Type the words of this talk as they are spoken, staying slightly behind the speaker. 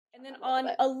And then on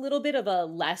a little bit of a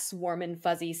less warm and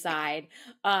fuzzy side,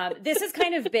 this has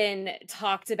kind of been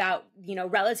talked about, you know,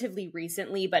 relatively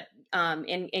recently, but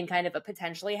in kind of a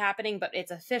potentially happening, but it's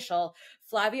official.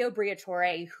 Flavio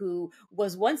Briatore, who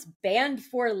was once banned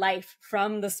for life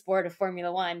from the sport of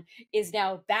Formula One, is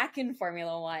now back in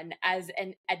Formula One as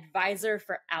an advisor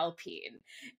for Alpine.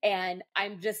 And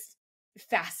I'm just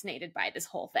fascinated by this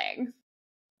whole thing.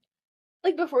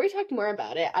 Like, before we talk more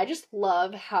about it, I just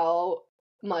love how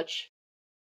much,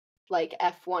 like,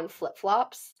 F1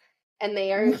 flip-flops, and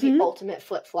they are the ultimate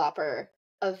flip-flopper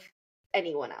of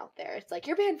anyone out there. It's like,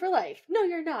 you're banned for life. No,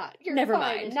 you're not. You're Never fine.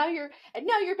 mind. And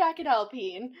now you're back at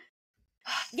Alpine.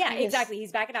 Yeah, exactly.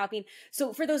 He's back at Alpine.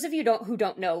 So for those of you who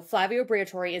don't know, Flavio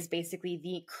Briatore is basically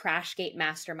the Crashgate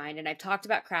mastermind. And I've talked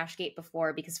about Crashgate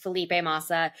before because Felipe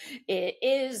Massa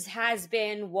is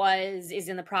in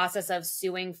the process of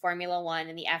suing Formula One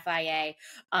and the FIA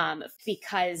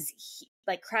because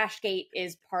Crashgate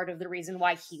is part of the reason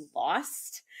why he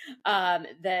lost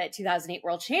the 2008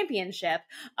 World Championship.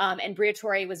 And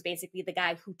Briatore was basically the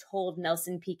guy who told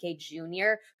Nelson Piquet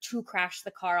Jr. to crash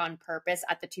the car on purpose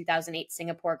at the 2008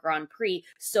 Singapore Grand Prix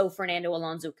so Fernando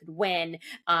Alonso could win.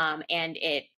 And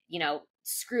it, you know,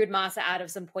 screwed Massa out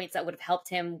of some points that would have helped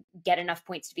him get enough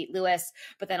points to beat Lewis.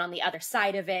 But then on the other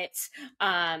side of it,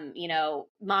 you know,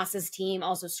 Massa's team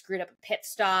also screwed up a pit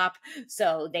stop.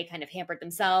 So they kind of hampered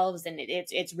themselves. And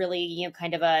it's really, you know,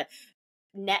 kind of a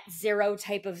net zero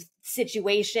type of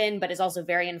situation, but is also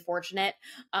very unfortunate.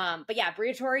 But yeah,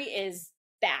 Briatore is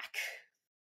back.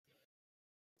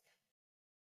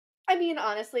 I mean,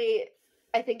 honestly,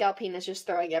 I think Alpine is just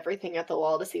throwing everything at the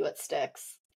wall to see what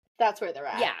sticks. That's where they're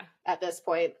at at this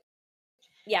point.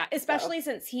 Yeah, especially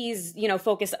since he's, you know,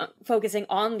 focusing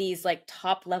on these like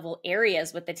top level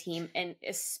areas with the team, and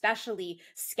especially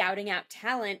scouting out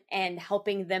talent and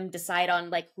helping them decide on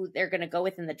like who they're going to go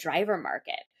with in the driver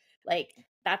market. Like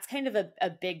that's kind of a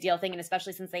big deal thing. And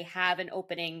especially since they have an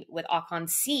opening with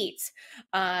Ocon's seat,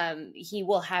 he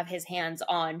will have his hands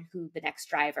on who the next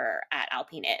driver at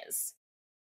Alpine is.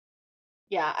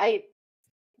 Yeah,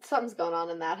 something's going on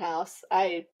in that house.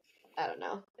 I don't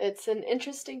know. It's an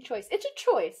interesting choice. It's a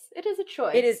choice. It is a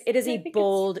choice. It is a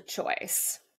bold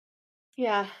choice.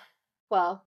 Yeah.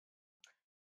 Well,